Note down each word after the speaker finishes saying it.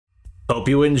Hope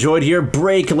you enjoyed your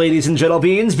break, ladies and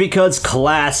gentlebeans, because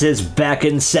class is back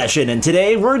in session, and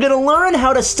today we're gonna learn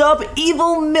how to stop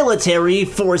evil military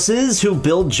forces who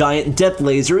build giant death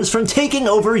lasers from taking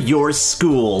over your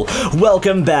school.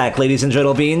 Welcome back, ladies and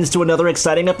gentlebeans, to another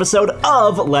exciting episode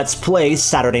of Let's Play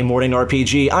Saturday Morning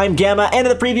RPG. I'm Gamma, and in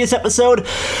the previous episode,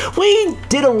 we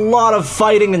did a lot of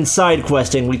fighting and side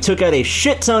questing. We took out a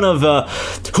shit ton of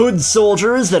hood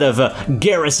soldiers that have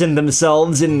garrisoned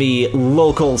themselves in the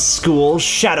local school,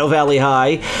 Shadow Valley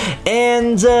High,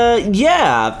 and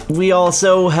yeah, we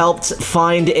also helped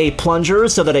find a plunger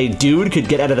so that a dude could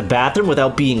get out of the bathroom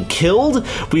without being killed.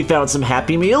 We found some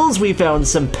Happy Meals, we found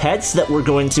some pets that we're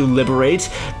going to liberate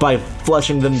by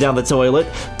flushing them down the toilet,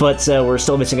 but we're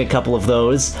still missing a couple of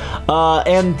those.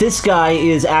 And this guy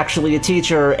is actually a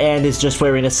teacher and is just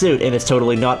wearing a suit and is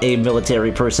totally not a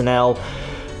military personnel.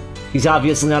 He's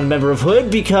obviously not a member of Hood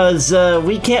because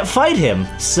we can't fight him.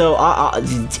 So,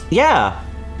 yeah.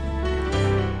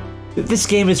 This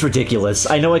game is ridiculous.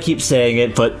 I know I keep saying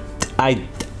it, but I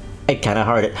kind of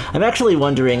heart it. I'm actually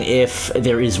wondering if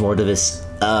there is more to this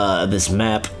this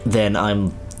map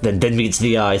than meets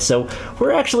the eye. So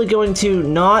we're actually going to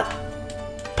not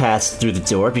pass through the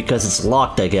door because it's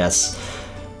locked, I guess.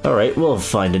 All right, we'll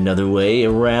find another way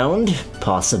around,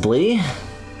 possibly.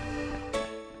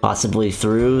 Possibly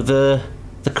through the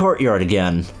courtyard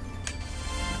again.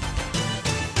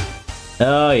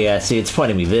 Oh yeah, see, it's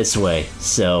pointing me this way,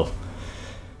 so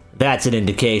that's an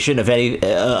indication of any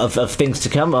of things to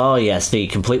come. Oh yes, the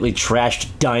completely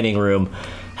trashed dining room.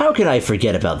 How could I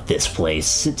forget about this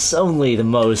place? It's only the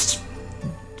most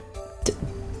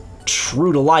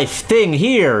true-to-life thing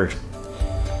here.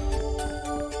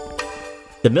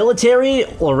 The military,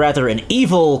 or rather an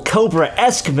evil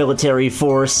Cobra-esque military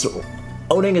force,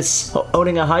 owning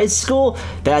a high school?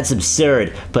 That's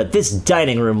absurd, but this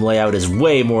dining room layout is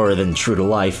way more than true to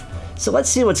life. So let's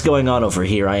see what's going on over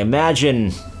here. I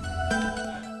imagine...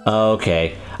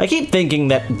 Okay. I keep thinking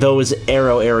that those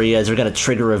arrow areas are gonna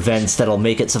trigger events that'll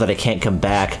make it so that I can't come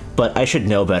back, but I should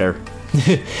know better.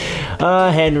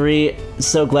 Henry,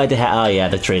 so glad to have... Oh yeah,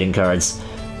 the trading cards.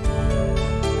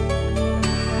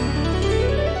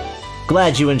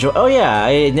 Glad you enjoy. Oh yeah,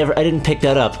 I didn't pick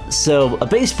that up. So a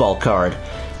baseball card.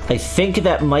 I think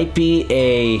that might be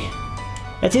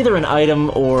that's either an item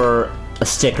or a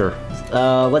sticker.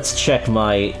 Let's check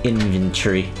my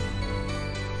inventory.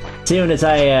 Soon as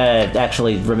I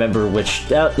actually remember which.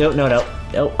 Oh no,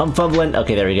 I'm fumbling.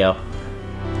 Okay, there we go.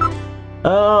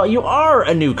 You are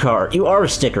a new card. You are a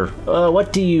sticker.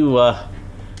 What do you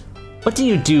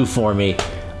do for me?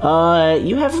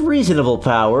 You have reasonable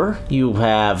power. You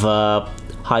have,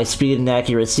 high speed and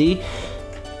accuracy.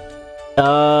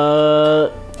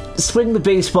 Swing the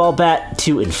baseball bat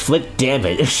to inflict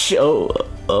damage. Oh,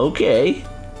 okay.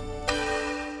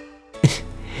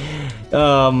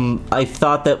 I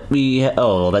thought that we...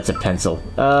 Oh, that's a pencil.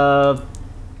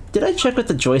 Did I check what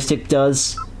the joystick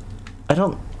does? I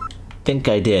don't think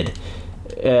I did.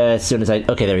 As soon as I...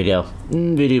 Okay, there we go.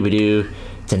 Ba-doo-ba-doo.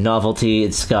 It's a novelty,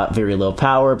 it's got very low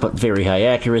power, but very high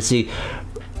accuracy.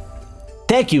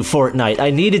 Thank you, Fortnite. I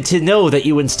needed to know that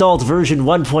you installed version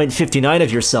 1.59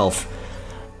 of yourself.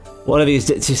 One of these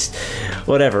just...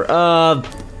 Whatever.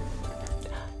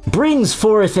 Brings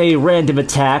forth a random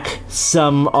attack.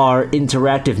 Some are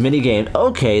interactive minigame.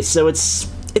 Okay, so it's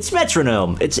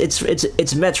metronome.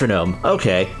 It's metronome.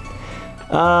 Okay.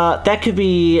 That could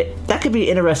be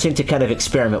interesting to kind of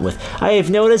experiment with. I have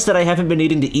noticed that I haven't been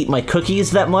needing to eat my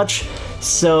cookies that much,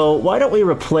 so why don't we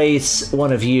replace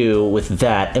one of you with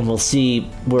that, and we'll see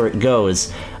where it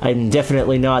goes. I'm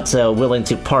definitely not willing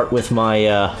to part with my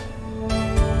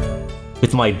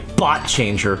bot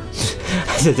changer,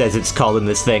 as it's called in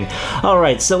this thing. All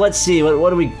right, so let's see.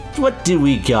 What do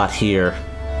we got here?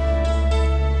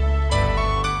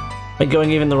 Am I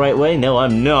going even the right way? No,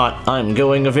 I'm not. I'm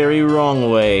going a very wrong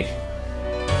way.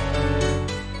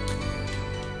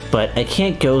 But I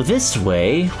can't go this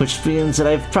way, which means that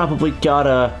I've probably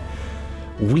gotta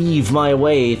weave my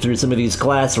way through some of these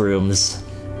classrooms.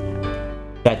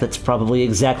 In fact, that's probably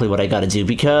exactly what I gotta do,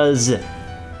 because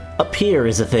up here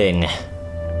is a thing.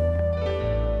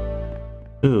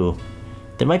 Ooh,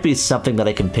 there might be something that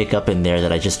I can pick up in there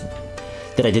that I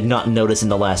did not notice in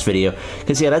the last video.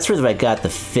 Because, yeah, that's where I got the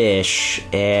fish,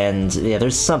 and, yeah,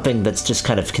 there's something that's just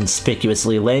kind of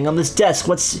conspicuously laying on this desk.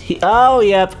 What's he? Oh,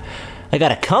 yep. I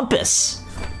got a compass.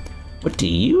 What do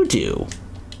you do?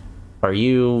 Are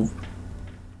you...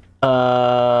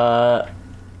 No,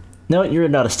 you're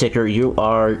not a sticker. You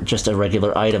are just a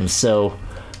regular item, so...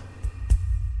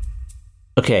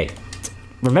 Okay.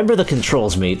 Remember the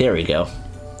controls, mate. There we go.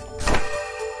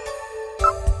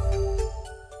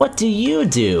 What do?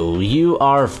 You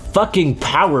are fucking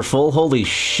powerful, holy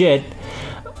shit.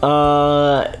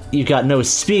 You've got no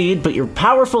speed, but you're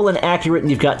powerful and accurate,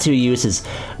 and you've got 2 uses.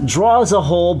 Draws a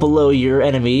hole below your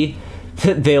enemy,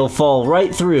 they'll fall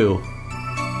right through.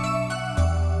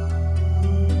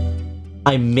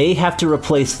 I may have to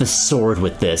replace the sword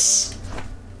with this.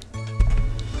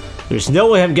 There's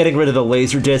no way I'm getting rid of the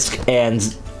laser disc,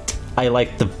 and I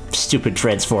like the stupid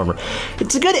transformer.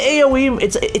 It's a good AoE,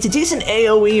 it's a decent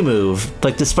AoE move.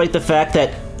 Like, despite the fact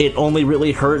that it only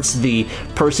really hurts the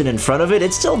person in front of it,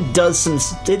 it still does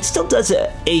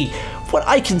a what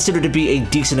I consider to be a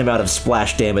decent amount of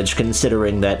splash damage,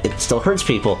 considering that it still hurts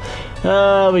people.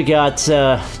 We got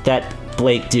that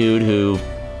Blake dude who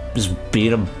was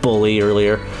being a bully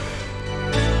earlier.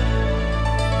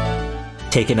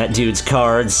 Taking that dude's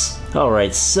cards.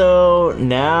 Alright, so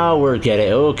now we're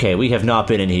getting... Okay, we have not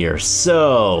been in here.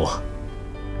 So...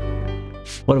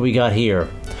 what do we got here?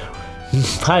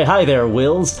 Hi there,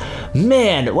 Wills.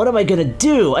 Man, what am I gonna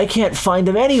do? I can't find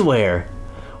him anywhere.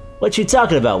 What you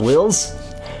talking about, Wills?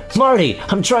 Marty,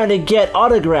 I'm trying to get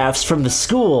autographs from the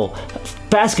school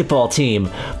basketball team,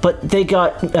 but they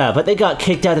got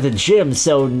kicked out of the gym,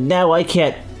 so now I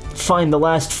can't find the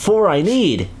last 4 I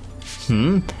need.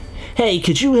 Hey,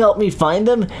 could you help me find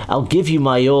them? I'll give you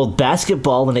my old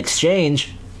basketball in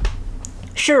exchange.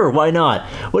 Sure, why not?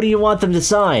 What do you want them to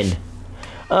sign?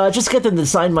 Just get them to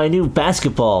sign my new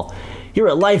basketball. You're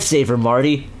a lifesaver,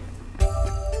 Marty.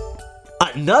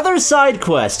 Another side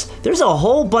quest! There's a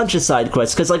whole bunch of side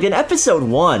quests, because like in episode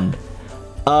 1,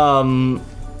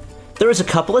 there was a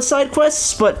couple of side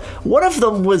quests, but one of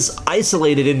them was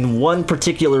isolated in one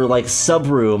particular, like,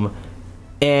 sub-room,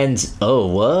 and... oh,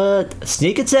 what?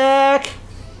 Sneak attack?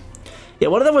 Yeah,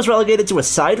 one of them was relegated to a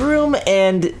side room,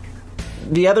 and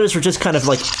the others were just kind of,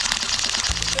 like,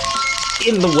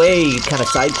 in the way kind of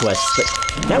side quests.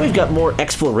 But now we've got more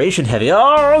exploration heavy.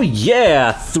 Oh,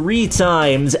 yeah! 3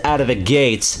 times out of the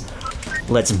gate.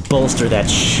 Let's bolster that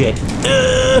shit.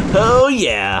 Oh,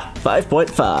 yeah!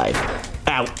 5.5.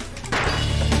 Ow.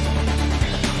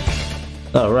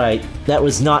 Alright, that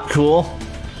was not cool.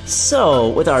 So,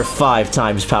 with our 5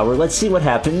 times power, let's see what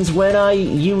happens when I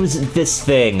use this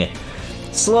thing.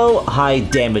 Slow, high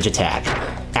damage attack.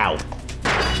 Ow.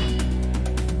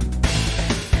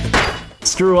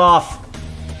 Screw off.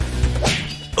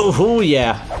 Oh,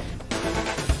 yeah.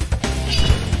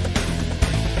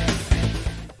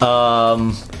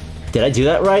 Did I do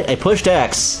that right? I pushed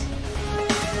X.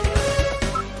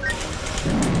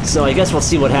 So I guess we'll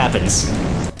see what happens.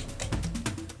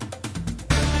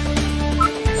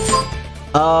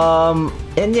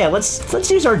 And yeah, let's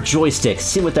use our joystick,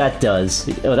 see what that does.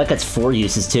 Oh, that gets 4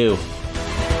 uses too.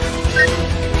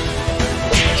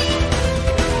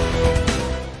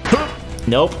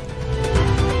 Nope.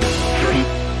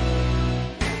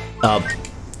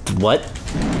 What?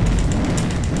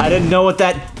 I didn't know what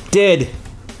that did.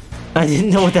 I didn't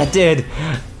know what that did.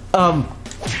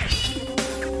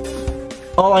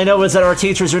 All I know is that our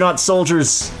teachers are not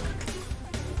soldiers.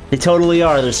 They totally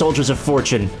are. They're soldiers of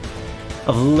fortune.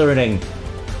 Of learning.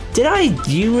 Did I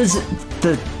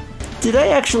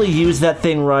actually use that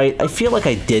thing right? I feel like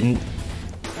I didn't.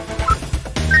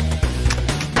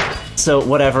 So,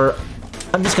 whatever.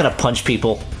 I'm just gonna punch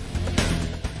people.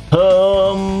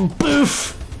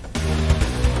 Boof!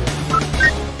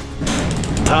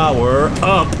 Power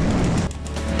up!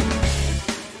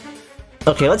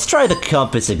 Okay, let's try the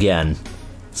compass again.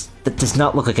 That does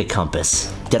not look like a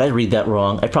compass. Did I read that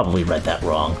wrong? I probably read that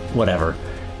wrong. Whatever.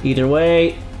 Either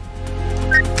way...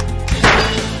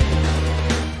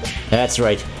 That's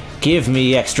right. Give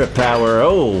me extra power.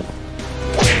 Oh!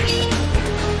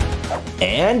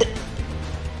 And...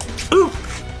 Ooh!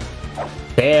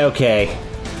 Okay.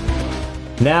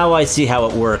 Now I see how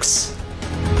it works.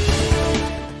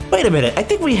 Wait a minute, I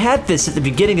think we had this at the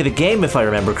beginning of the game, if I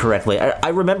remember correctly. I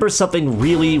remember something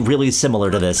really, really similar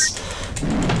to this.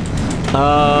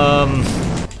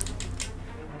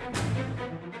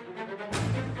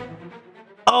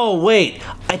 Oh, wait.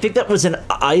 I think that was an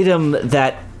item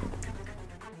that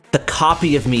the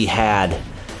copy of me had.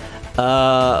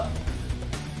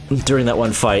 During that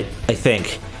one fight, I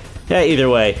think. Yeah, either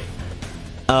way.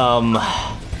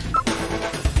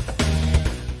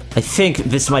 I think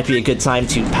this might be a good time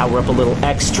to power up a little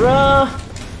extra.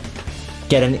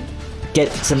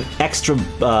 Get some extra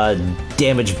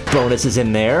damage bonuses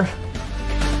in there.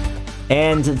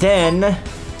 And then I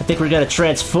think we're gonna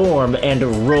transform and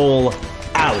roll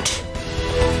out.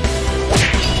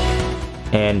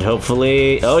 And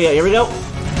hopefully... oh yeah, here we go!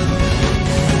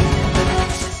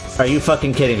 Are you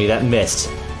fucking kidding me? That missed.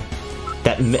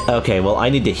 Okay, well I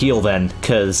need to heal then,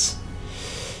 cause...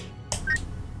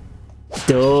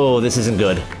 Oh, this isn't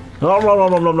good. Nom,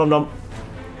 nom, nom, nom, nom, nom.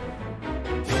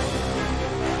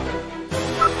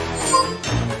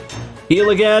 Heal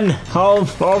again. Home,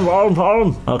 home, home,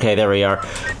 home. Okay, there we are.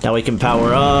 Now we can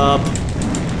power up.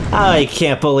 I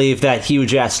can't believe that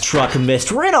huge-ass truck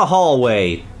missed. We're in a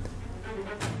hallway.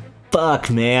 Fuck,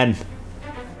 man.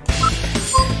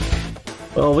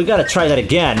 Well, we gotta try that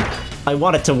again. I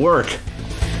want it to work.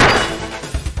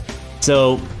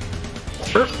 So...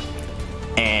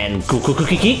 and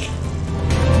cookie.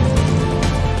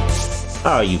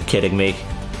 Are you kidding me?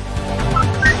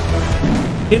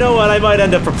 You know what, I might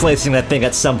end up replacing that thing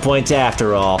at some point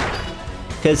after all.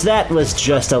 Cause that was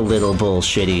just a little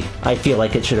bullshitty. I feel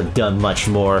like it should have done much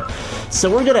more. So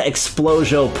we're gonna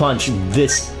Explosion Punch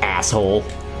this asshole.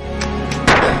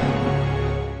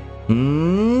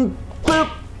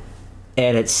 Boop!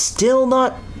 And it's still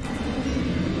not...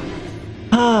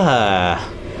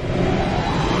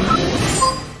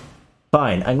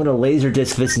 Fine, I'm gonna laser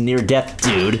disc this near-death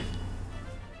dude.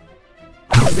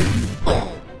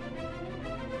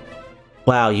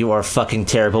 Wow, you are fucking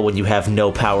terrible when you have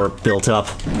no power built up.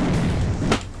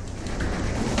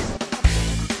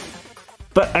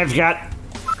 But I've got...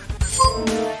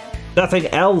 nothing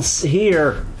else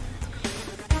here.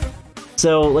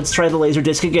 So, let's try the laser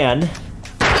disc again.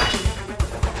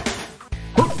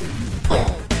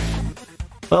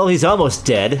 Well, he's almost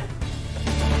dead.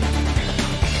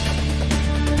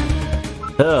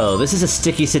 Oh, this is a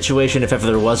sticky situation if ever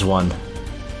there was one.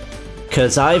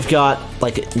 Because I've got,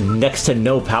 like, next to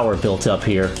no power built up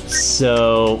here,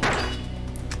 so...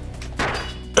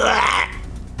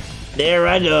 there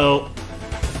I go.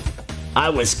 I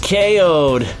was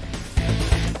KO'd.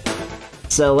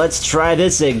 So let's try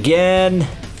this again.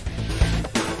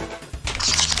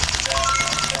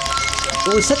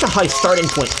 It was such a high starting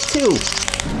point, too.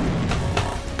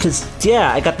 Because,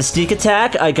 yeah, I got the sneak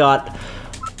attack, I got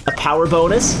a power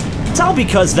bonus. It's all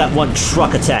because that one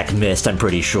truck attack missed, I'm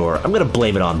pretty sure. I'm gonna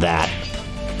blame it on that.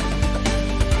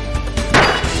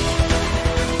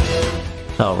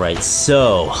 Alright,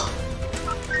 so...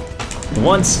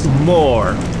 once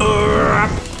more.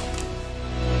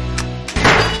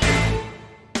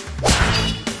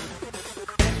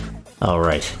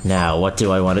 Alright, now what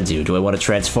do I want to do? Do I want to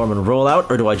transform and roll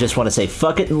out, or do I just want to say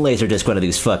fuck it and laserdisc one of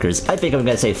these fuckers? I think I'm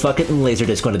gonna say fuck it and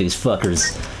laserdisc one of these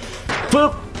fuckers.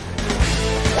 Boop!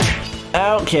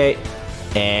 Okay.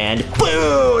 And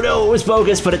boo! No, it was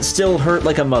bogus, but it still hurt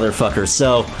like a motherfucker,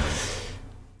 so...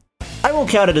 I won't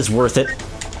count it as worth it.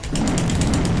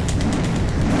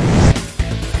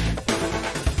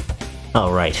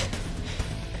 Alright.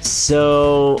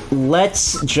 So,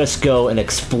 let's just go and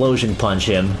explosion punch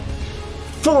him.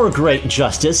 For great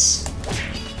justice.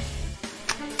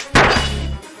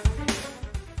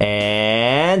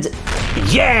 And...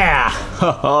 yeah!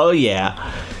 Oh yeah.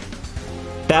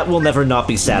 That will never not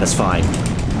be satisfying.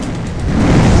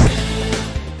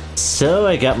 So,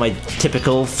 I got my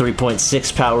typical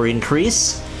 3.6 power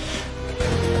increase.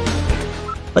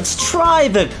 Let's try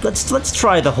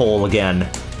the hole again.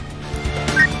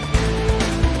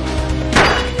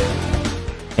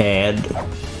 And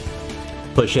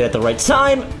push it at the right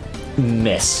time.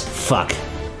 Miss. Fuck.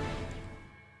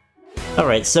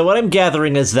 Alright, so what I'm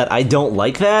gathering is that I don't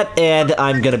like that, and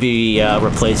I'm gonna be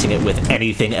replacing it with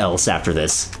anything else after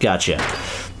this. Gotcha.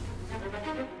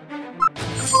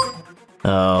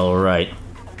 Alright.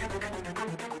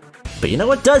 But you know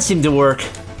what does seem to work?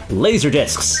 Laser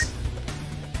discs.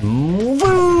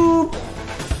 Woo!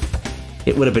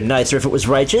 It would have been nicer if it was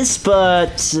righteous,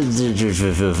 but...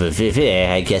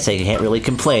 I guess I can't really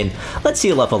complain. Let's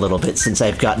heal up a little bit since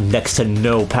I've got next to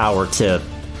no power to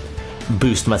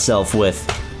boost myself with.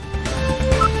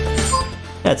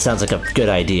 That sounds like a good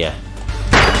idea.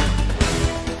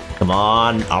 Come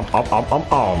on.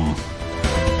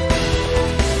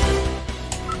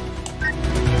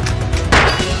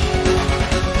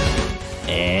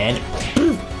 And...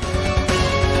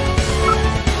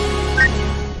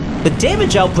 the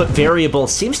damage output variable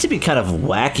seems to be kind of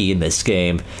wacky in this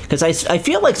game, because I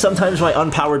feel like sometimes my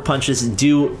unpowered punches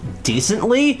do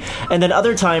decently, and then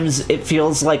other times it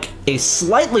feels like a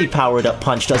slightly powered up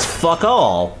punch does fuck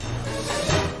all.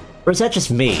 Or is that just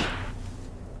me?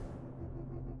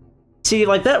 See,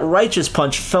 like, that righteous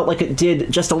punch felt like it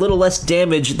did just a little less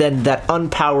damage than that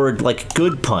unpowered, like,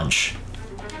 good punch.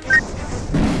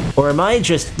 Or am I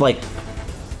just, like,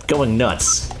 going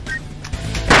nuts?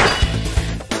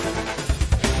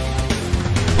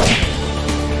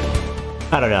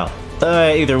 I don't know.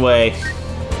 Either way.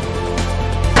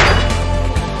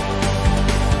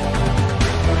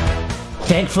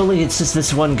 Thankfully, it's just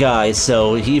this one guy,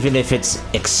 so even if it's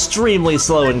extremely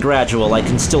slow and gradual, I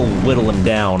can still whittle him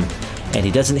down. And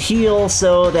he doesn't heal,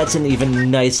 so that's an even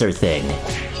nicer thing.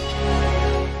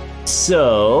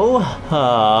 So,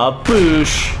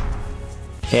 boosh.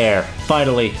 There,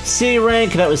 finally. C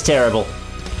rank, that was terrible.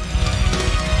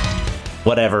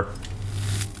 Whatever.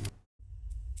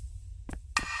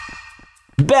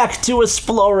 Back to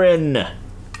exploring!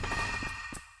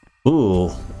 Ooh,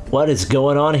 what is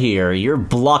going on here? You're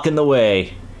blocking the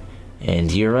way.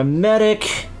 And you're a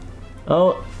medic.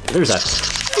 Oh, there's a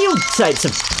few types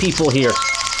of people here.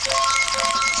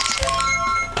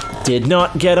 Did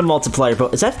not get a multiplier,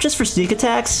 but is that just for sneak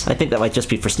attacks? I think that might just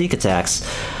be for sneak attacks.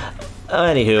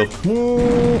 Anywho.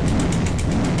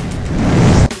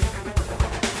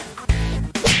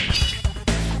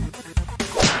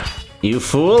 You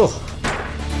fool!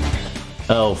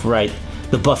 Oh, right.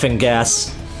 The buffing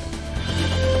gas.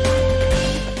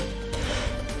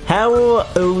 How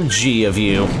OG of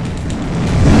you.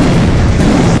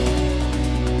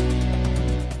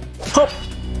 Hop!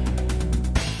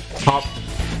 Hop.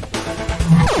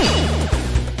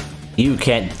 You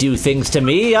can't do things to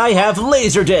me. I have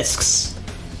laser discs!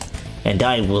 And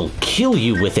I will kill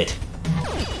you with it.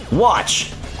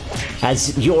 Watch!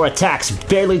 As your attacks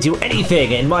barely do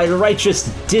anything and my righteous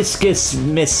discus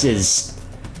misses.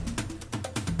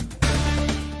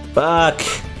 Fuck.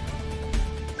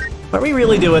 Are we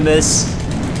really doing this?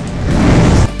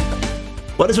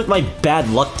 What is with my bad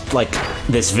luck, like,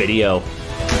 this video?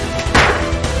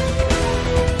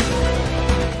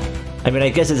 I mean, I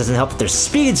guess it doesn't help that their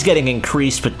speed's getting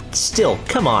increased, but still,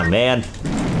 come on, man.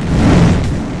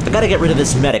 I gotta get rid of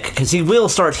this medic, because he will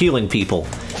start healing people.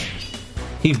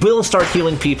 He will start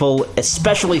healing people,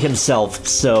 especially himself,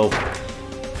 so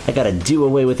I gotta do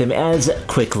away with him as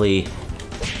quickly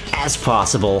as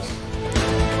possible.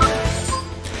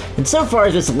 And so far,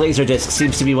 this laser disc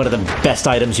seems to be one of the best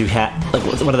items you have, like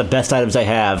one of the best items I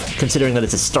have, considering that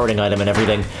it's a starting item and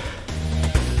everything.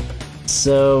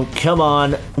 So, come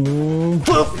on.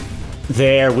 Boop.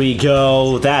 There we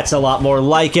go. That's a lot more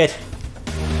like it.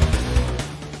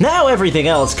 Now everything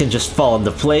else can just fall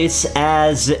into place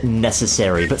as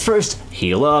necessary. But first,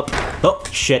 heal up. Oh,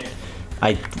 shit.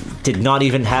 I did not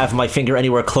even have my finger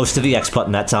anywhere close to the X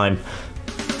button that time.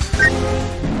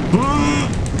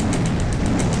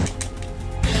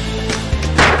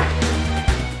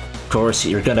 Of course,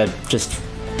 you're gonna just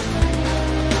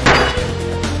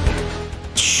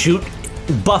shoot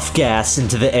buff gas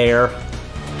into the air.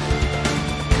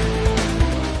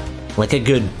 Like a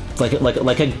good,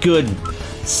 like a good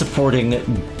supporting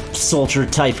soldier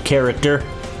type character.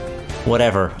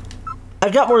 Whatever.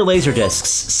 I've got more laser discs,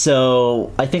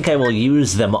 so I think I will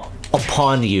use them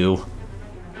upon you.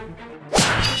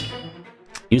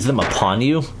 Use them upon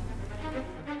you?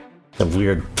 A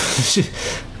weird...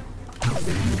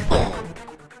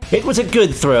 It was a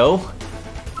good throw.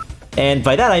 And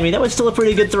by that I mean that was still a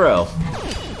pretty good throw.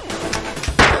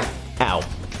 Ow.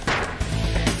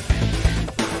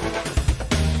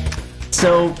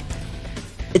 So,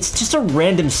 it's just a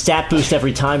random stat boost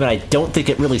every time, and I don't think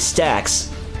it really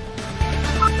stacks.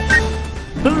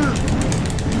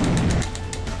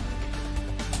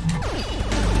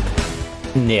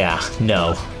 Yeah,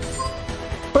 no.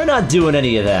 We're not doing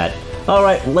any of that.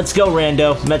 Alright, let's go,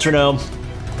 rando. Metronome.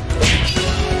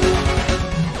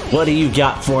 What do you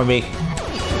got for me?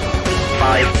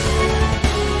 5.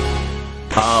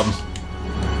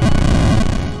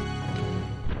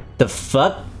 The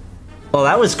fuck? Well,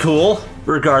 that was cool,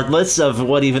 regardless of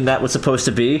what even that was supposed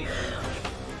to be.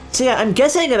 So yeah, I'm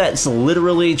guessing that's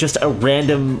literally just a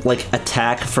random, like,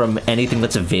 attack from anything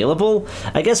that's available.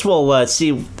 I guess we'll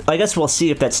see. I guess we'll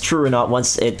see if that's true or not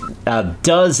once it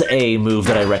does a move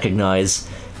that I recognize.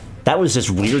 That was just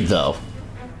weird, though.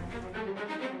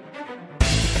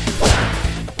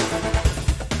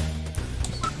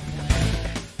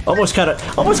 Almost kind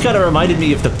of reminded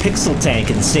me of the pixel tank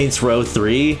in Saints Row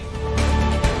 3.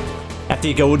 After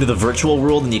you go into the virtual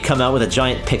world and you come out with a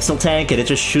giant pixel tank and it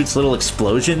just shoots little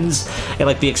explosions, and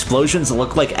like the explosions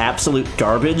look like absolute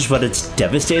garbage, but it's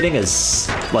devastating as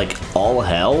like all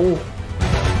hell.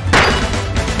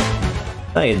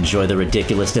 I enjoy the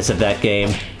ridiculousness of that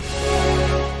game.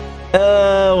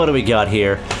 What do we got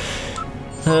here?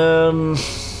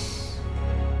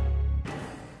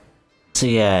 So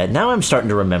yeah, now I'm starting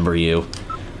to remember you.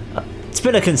 It's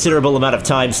been a considerable amount of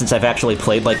time since I've actually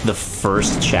played, like, the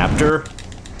first chapter.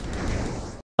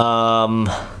 Like,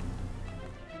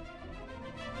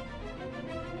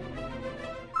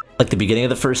 the beginning of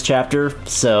the first chapter,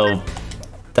 so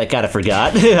I kinda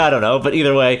forgot. I don't know, but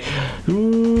either way.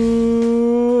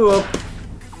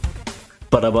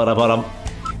 Ba-da-ba-da-ba-dum.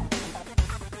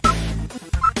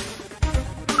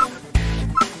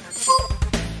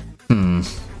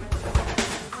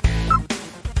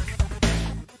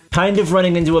 Kind of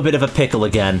running into a bit of a pickle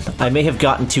again. I may have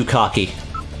gotten too cocky.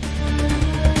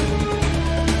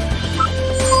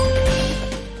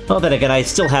 Well, then again, I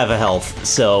still have a health,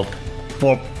 so...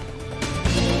 Well,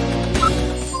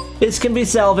 this can be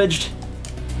salvaged.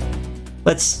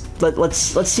 Let's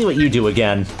see what you do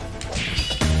again.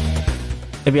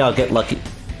 Maybe I'll get lucky.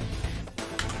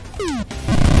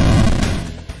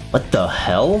 What the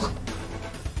hell?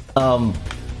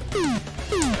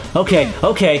 Okay,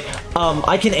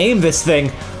 I can aim this thing.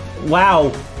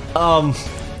 Wow.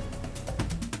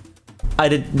 I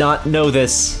did not know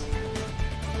this.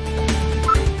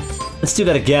 Let's do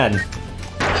that again.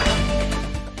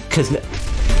 Cause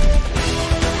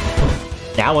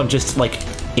now I'm just, like,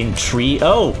 intrigued.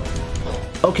 Oh!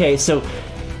 Okay, so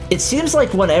it seems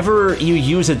like whenever you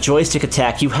use a joystick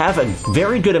attack, you have a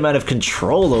very good amount of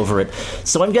control over it.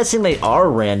 So I'm guessing they are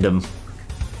random.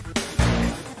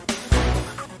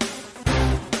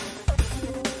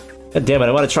 God damn it,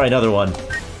 I want to try another one.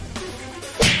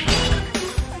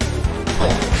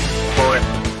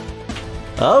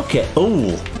 Okay.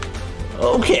 Ooh.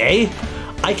 Okay.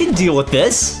 I can deal with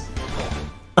this.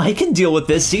 I can deal with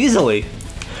this easily.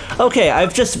 Okay,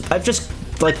 I've just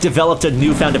like developed a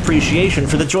newfound appreciation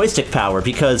for the joystick power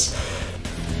because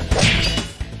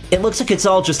it looks like it's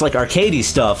all just like arcadey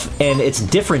stuff and it's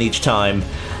different each time.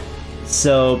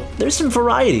 So there's some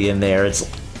variety in there. It's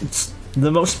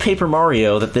the most Paper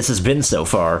Mario that this has been so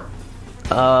far.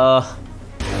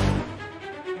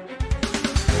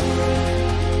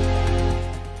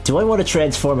 Do I want to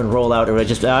transform and roll out, or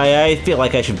I feel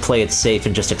like I should play it safe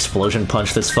and just explosion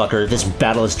punch this fucker. This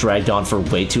battle has dragged on for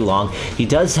way too long. He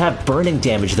does have burning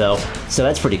damage though, so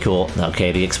that's pretty cool.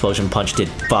 Okay, the explosion punch did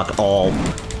fuck all.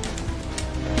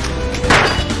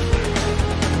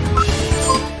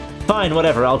 Fine,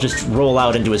 whatever, I'll just roll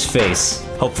out into his face.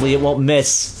 Hopefully it won't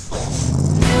miss.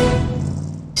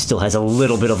 Still has a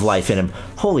little bit of life in him.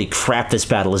 Holy crap, this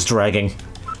battle is dragging.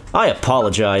 I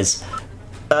apologize.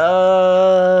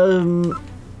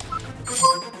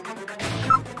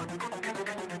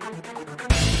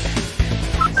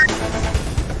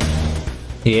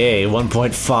 Yay,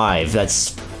 1.5.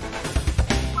 That's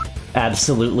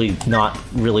absolutely not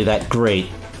really that great.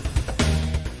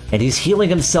 And he's healing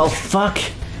himself, fuck!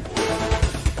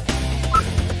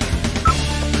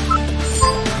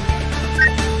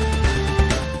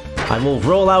 I will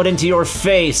roll out into your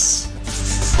face!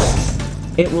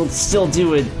 It will still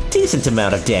do a decent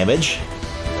amount of damage.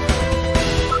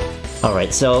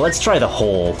 Alright, so let's try the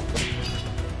hole.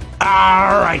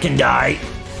 Arr, I can die!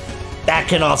 That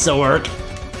can also work.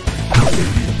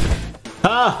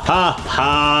 Ha ha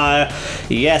ha!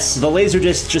 Yes, the laser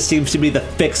disc just seems to be the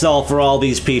fix-all for all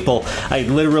these people. I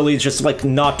literally just, like,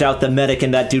 knocked out the medic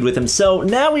and that dude with him, so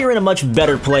now we are in a much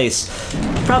better place.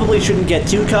 Probably shouldn't get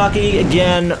too cocky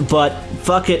again, but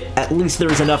fuck it, at least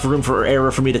there's enough room for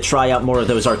error for me to try out more of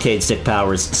those arcade stick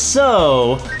powers.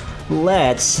 So,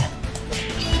 let's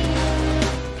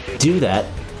do that.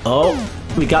 Oh,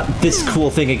 we got this cool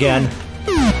thing again.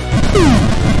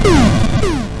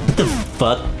 What the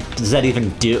fuck does that even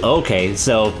do? Okay,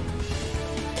 so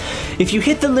if you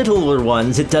hit the littler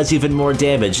ones, it does even more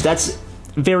damage. That's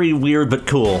very weird but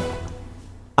cool.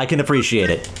 I can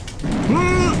appreciate it.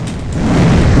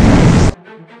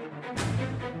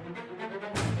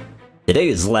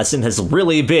 Today's lesson has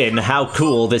really been how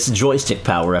cool this joystick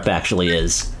power-up actually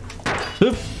is.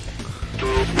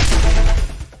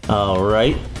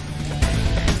 Alright.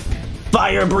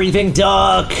 Fire-breathing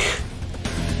duck!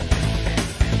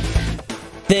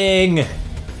 Thing!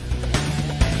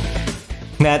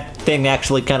 That thing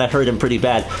actually kind of hurt him pretty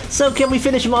bad. So can we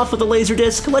finish him off with a laser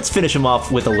disc? Let's finish him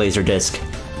off with a laser disc.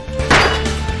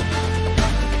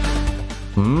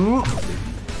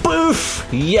 Boof!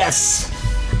 Yes!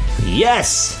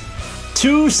 Yes!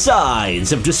 2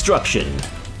 sides of destruction.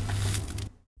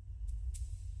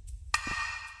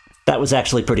 That was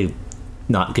actually pretty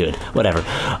not good. Whatever.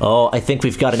 Oh, I think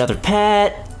we've got another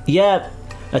pet. Yep,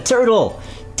 a turtle.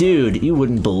 Dude, you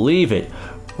wouldn't believe it.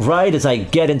 Right as I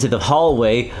get into the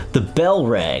hallway, the bell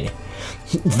rang.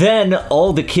 Then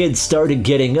all the kids started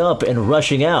getting up and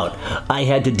rushing out. I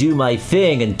had to do my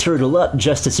thing and turtle up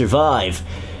just to survive.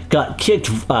 Got kicked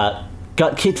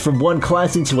from one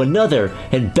class into another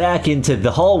and back into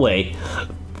the hallway.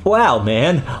 Wow,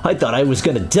 man, I thought I was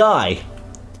gonna die.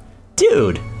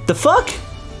 Dude, the fuck?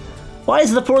 Why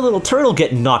is the poor little turtle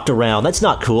getting knocked around? That's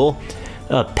not cool.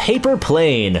 A paper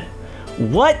plane.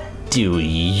 What do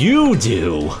you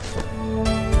do?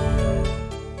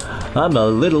 I'm a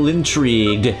little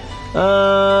intrigued.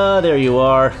 There you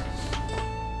are.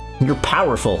 You're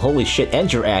powerful, holy shit,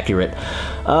 and you're accurate.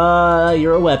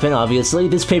 You're a weapon, obviously.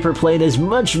 This paper plane is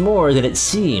much more than it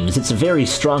seems. It's a very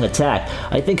strong attack.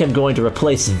 I think I'm going to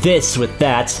replace this with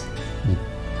that.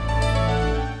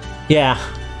 Yeah.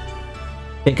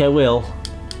 I think I will.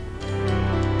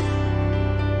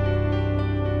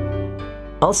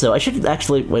 Also, I should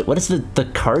actually... Wait, what does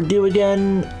the card do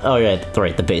again? Oh, yeah,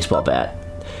 right, the baseball bat.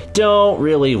 Don't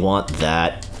really want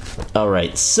that.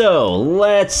 Alright, so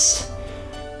let's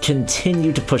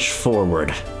continue to push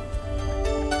forward.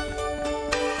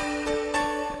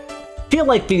 I feel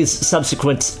like these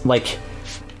subsequent, like,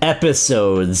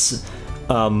 episodes,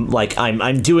 like,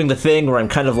 I'm doing the thing where I'm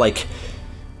kind of like,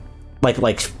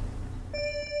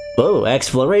 oh,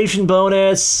 exploration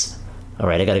bonus.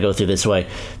 Alright, I gotta go through this way.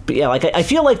 But yeah, like, I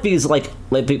feel like these,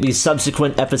 these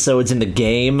subsequent episodes in the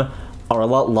game are a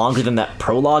lot longer than that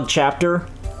prologue chapter.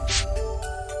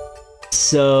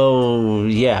 So,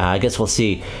 yeah, I guess we'll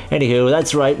see. Anywho,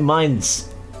 that's right, mine's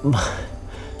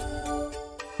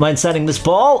setting this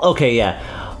ball? Okay, yeah.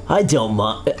 I don't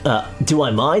mind. Do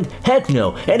I mind? Heck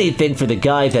no. Anything for the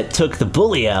guy that took the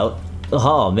bully out.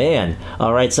 Oh, man.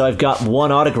 Alright, so I've got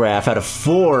 1 autograph out of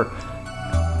 4.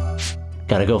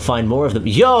 Gotta go find more of them.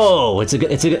 Yo! It's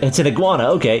an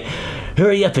iguana, okay.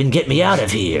 Hurry up and get me out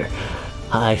of here.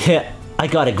 I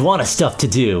got iguana stuff to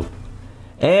do.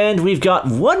 And we've got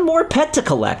 1 more pet to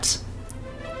collect.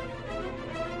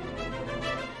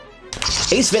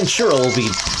 Ace Ventura will be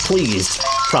pleased,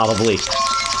 probably.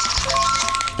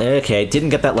 Okay, didn't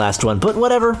get that last one, but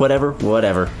whatever.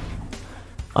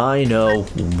 I know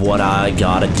what I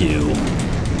gotta do.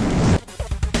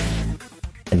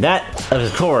 And that,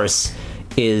 of course,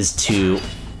 is to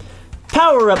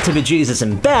power up to bejesus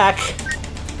and back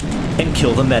and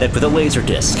kill the medic with a laser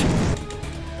disc.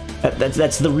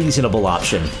 That's the reasonable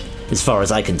option, as far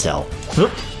as I can tell.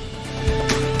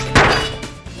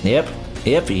 Yep,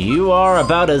 you are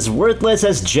about as worthless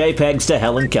as JPEGs to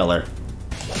Helen Keller.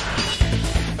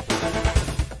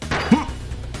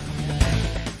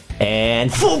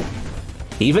 And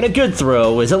even a good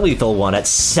throw is a lethal one at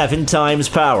 7 times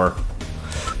power.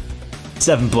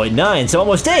 7.9, so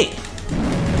almost 8.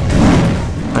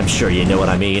 I'm sure you know what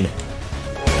I mean.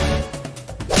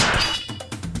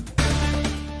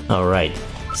 Alright,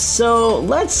 so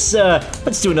let's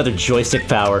do another joystick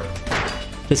power.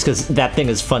 Just because that thing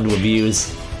is fun to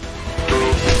abuse.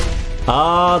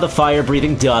 Ah, the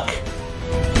fire-breathing duck.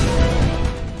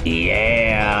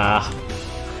 Yeah!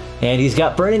 And he's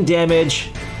got burning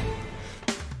damage.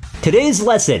 Today's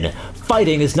lesson,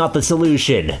 fighting is not the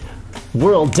solution.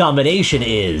 World domination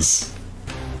is.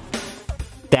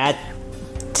 That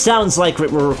sounds like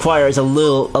it requires a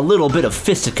little bit of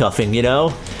fisticuffing, you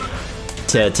know?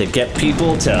 To get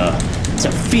people to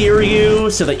fear you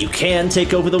so that you can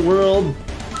take over the world.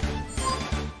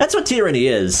 That's what tyranny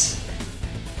is.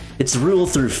 It's rule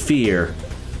through fear.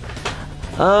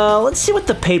 Let's see what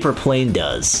the paper plane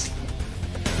does.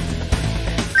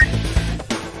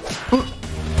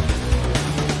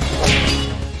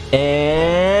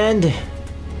 And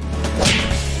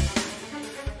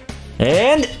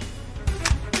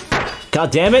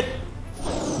God damn it.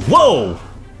 Whoa!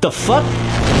 The fuck?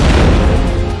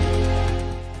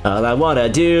 All I wanna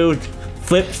do,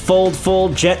 flip,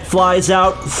 fold, jet flies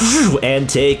out, and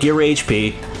take your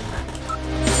HP.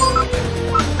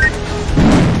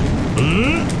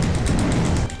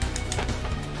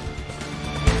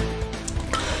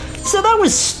 So that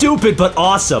was stupid but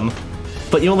awesome.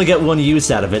 But you only get 1 use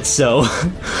out of it, so...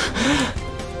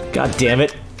 God damn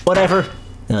it. Whatever.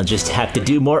 I'll just have to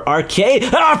do more arcade.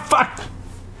 Ah, fuck!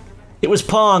 It was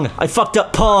Pong. I fucked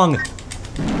up Pong.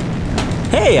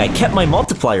 Hey, I kept my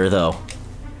multiplier, though.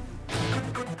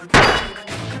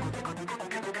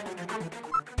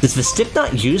 Does the stick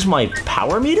not use my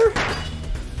power meter?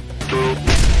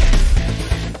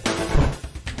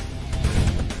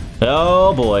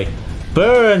 Oh, boy.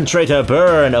 Burn, traitor,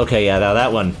 burn! Okay, yeah, now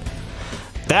that one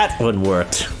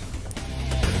worked.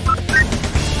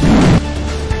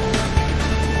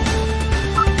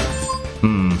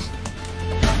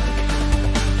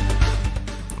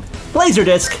 Laser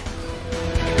disc!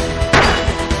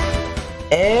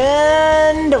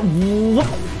 And...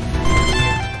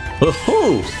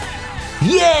 woohoo!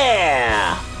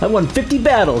 Yeah! I won 50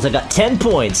 battles, I got 10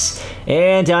 points,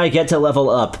 and I get to level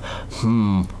up.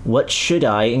 What should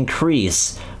I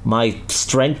increase? My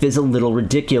strength is a little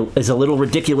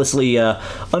ridiculously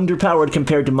underpowered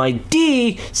compared to my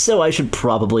D, so I should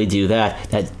probably do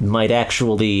that. That might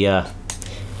actually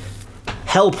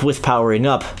help with powering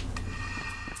up.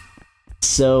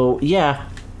 So yeah,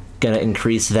 gonna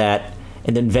increase that.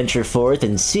 and then venture forth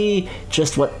and see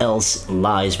just what else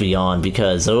lies beyond,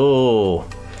 because, oh,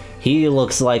 he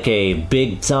looks like a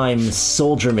big-time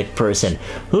soldier McPerson.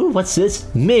 Ooh, what's this?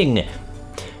 Ming!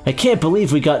 I can't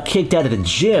believe we got kicked out of the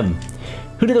gym.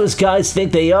 Who do those guys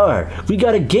think they are? We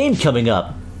got a game coming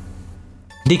up.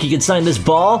 Think you can sign this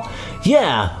ball?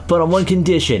 Yeah, but on one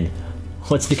condition.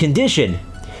 What's the condition?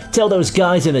 Tell those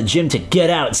guys in the gym to get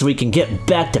out so we can get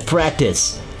back to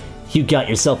practice. You got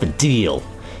yourself a deal.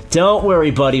 Don't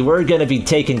worry, buddy, we're gonna be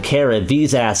taking care of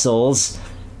these assholes.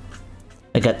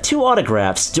 I got 2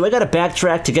 autographs. Do I gotta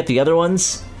backtrack to get the other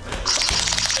ones?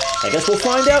 I guess we'll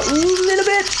find out in a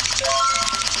bit.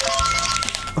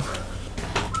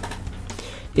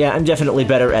 Yeah, I'm definitely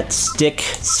better at stick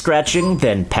scratching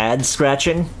than pad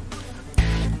scratching.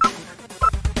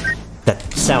 That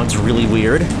sounds really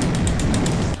weird.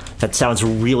 That sounds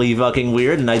really fucking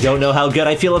weird, and I don't know how good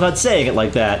I feel about saying it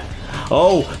like that.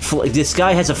 Oh, this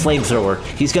guy has a flamethrower.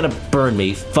 He's gonna burn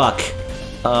me. Fuck.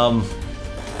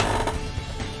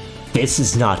 This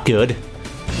is not good.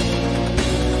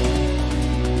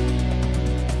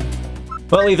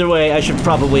 Well, either way, I should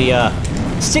probably,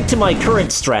 stick to my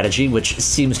current strategy, which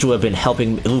seems to have been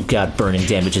helping. Oh god, burning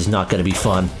damage is not gonna be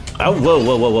fun. Oh, whoa,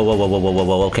 whoa, whoa, whoa, whoa, whoa, whoa, whoa,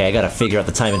 whoa, okay, I gotta figure out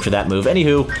the timing for that move.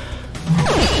 Anywho.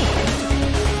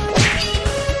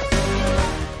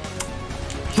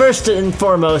 First and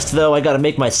foremost, though, I gotta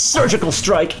make my surgical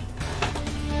strike.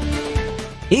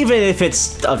 Even if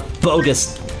it's a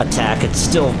bogus attack, it's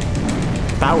still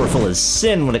powerful as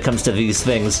sin when it comes to these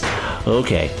things.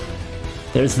 Okay.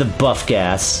 There's the buff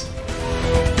gas.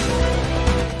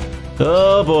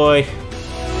 Oh boy.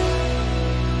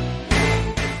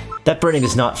 That burning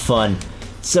is not fun.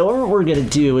 So what we're gonna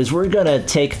do is we're gonna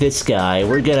take this guy,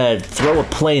 we're gonna throw a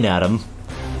plane at him.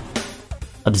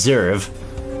 Observe.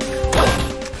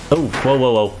 Oh, whoa,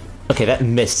 whoa, whoa. Okay, that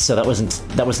missed, so that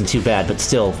wasn't too bad, but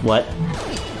still, what?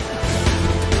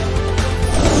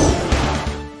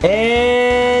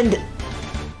 And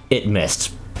it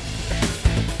missed.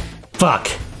 Fuck.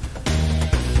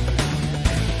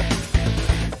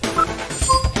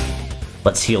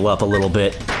 Let's heal up a little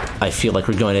bit. I feel like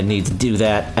we're going to need to do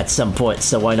that at some point,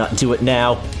 so why not do it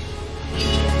now?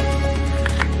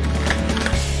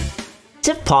 Is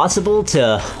it possible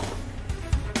to...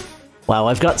 Wow,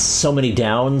 I've got so many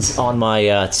downs on my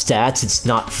stats, it's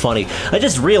not funny. I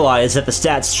just realized that the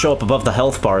stats show up above the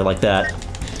health bar like that.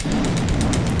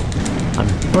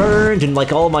 I'm burned, and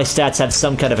like all my stats have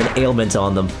some kind of an ailment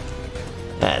on them.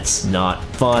 That's not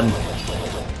fun.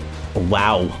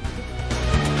 Wow.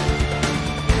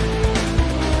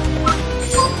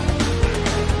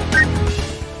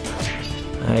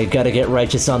 I gotta get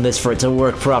righteous on this for it to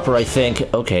work proper, I think.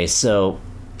 Okay, so...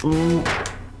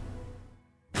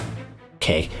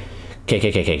 Okay.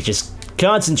 Okay. Just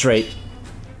concentrate.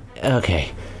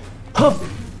 Okay. Hup!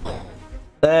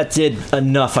 That did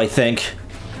enough, I think.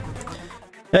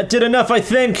 That did enough, I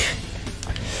think!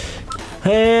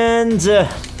 And...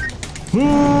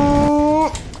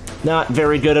 not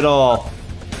very good at all.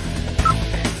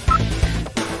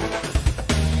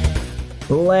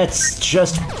 Let's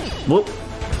just... Whoop.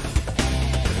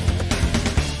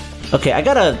 Okay, I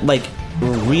gotta, like,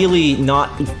 really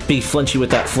not be flinchy with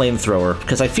that flamethrower,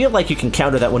 because I feel like you can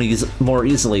counter that one more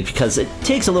easily, because it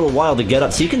takes a little while to get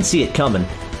up, so you can see it coming.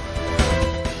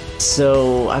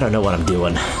 So, I don't know what I'm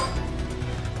doing.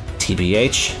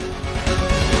 TBH.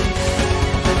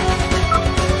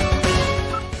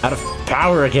 Out of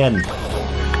power again.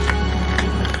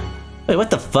 Wait,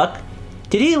 what the fuck?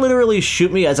 Did he literally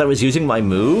shoot me as I was using my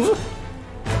move?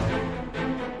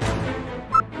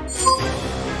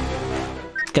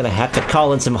 Gonna have to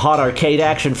call in some hot arcade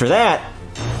action for that.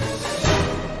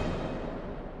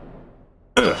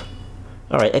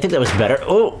 Alright, I think that was better.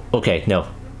 Oh, okay, no.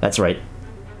 That's right.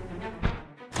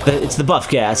 It's the buff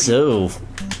gas, oh.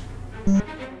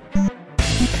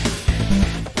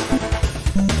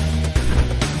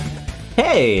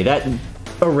 Hey, that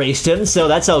erased him, so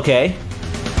that's okay.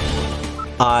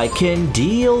 I can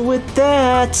deal with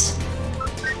that.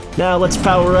 Now let's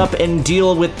power up and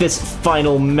deal with this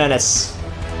final menace.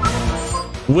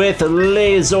 With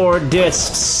laser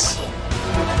discs.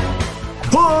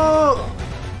 Whoa!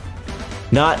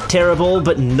 Not terrible,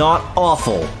 but not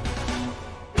awful.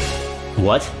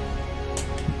 What?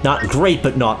 Not great,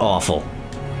 but not awful.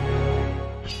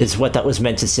 Is what that was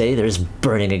meant to say. There's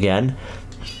burning again.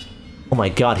 Oh my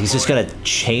god, he's just gonna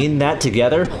chain that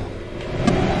together?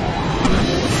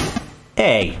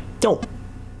 Hey, don't...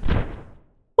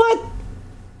 What?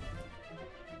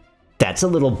 That's a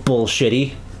little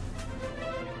bullshitty.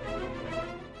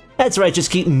 That's right, just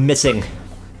keep missing.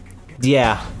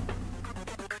 Yeah.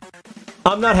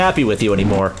 I'm not happy with you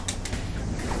anymore.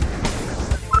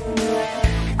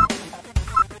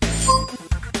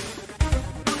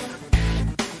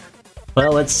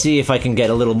 Well, let's see if I can get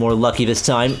a little more lucky this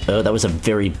time. Oh, that was a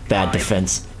very bad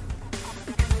defense.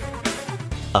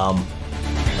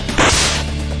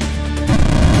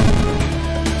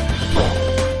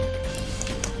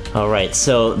 Alright,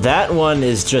 so that one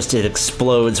is just it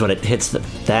explodes when it hits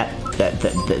that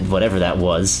whatever that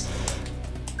was.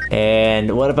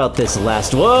 And what about this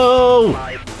last? Whoa!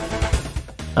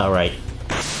 Alright.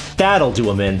 That'll do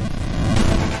him in.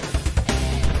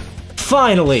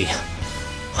 Finally!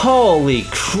 Holy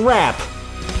crap!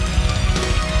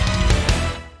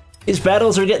 These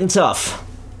battles are getting tough.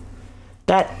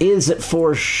 That is it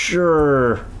for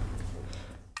sure.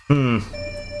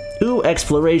 Ooh,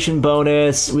 exploration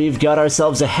bonus. We've got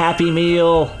ourselves a Happy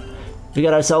Meal. We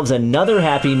got ourselves another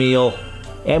Happy Meal.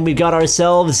 And we got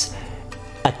ourselves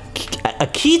a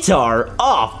Keytar.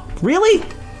 Oh, really?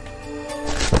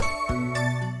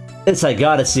 This I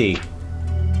gotta see.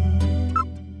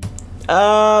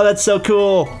 Oh, that's so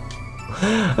cool.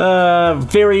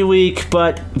 Very weak,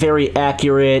 but very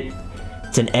accurate.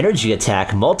 It's an energy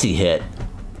attack multi-hit.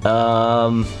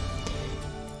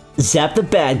 Zap the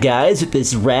bad guys with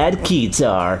this rad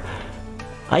Keytar.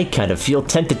 I kind of feel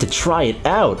tempted to try it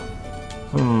out.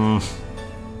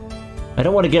 I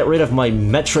don't want to get rid of my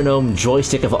metronome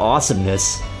joystick of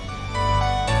awesomeness.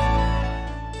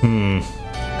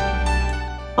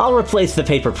 I'll replace the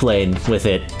paper plane with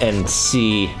it and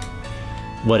see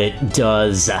what it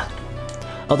does.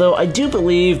 Although I do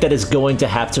believe that is going to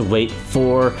have to wait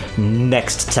for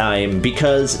next time,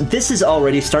 because this is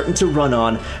already starting to run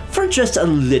on for just a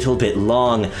little bit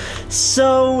long.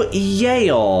 So,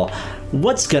 yay-all.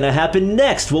 What's gonna happen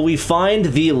next? Will we find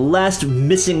the last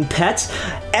missing pet?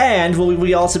 And will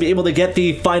we also be able to get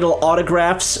the final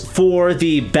autographs for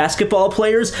the basketball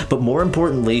players? But more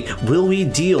importantly, will we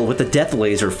deal with the death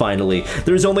laser finally?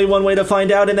 There's only one way to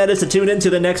find out, and that is to tune into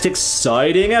the next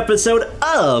exciting episode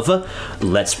of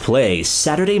Let's Play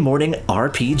Saturday Morning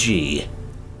RPG.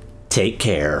 Take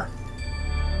care.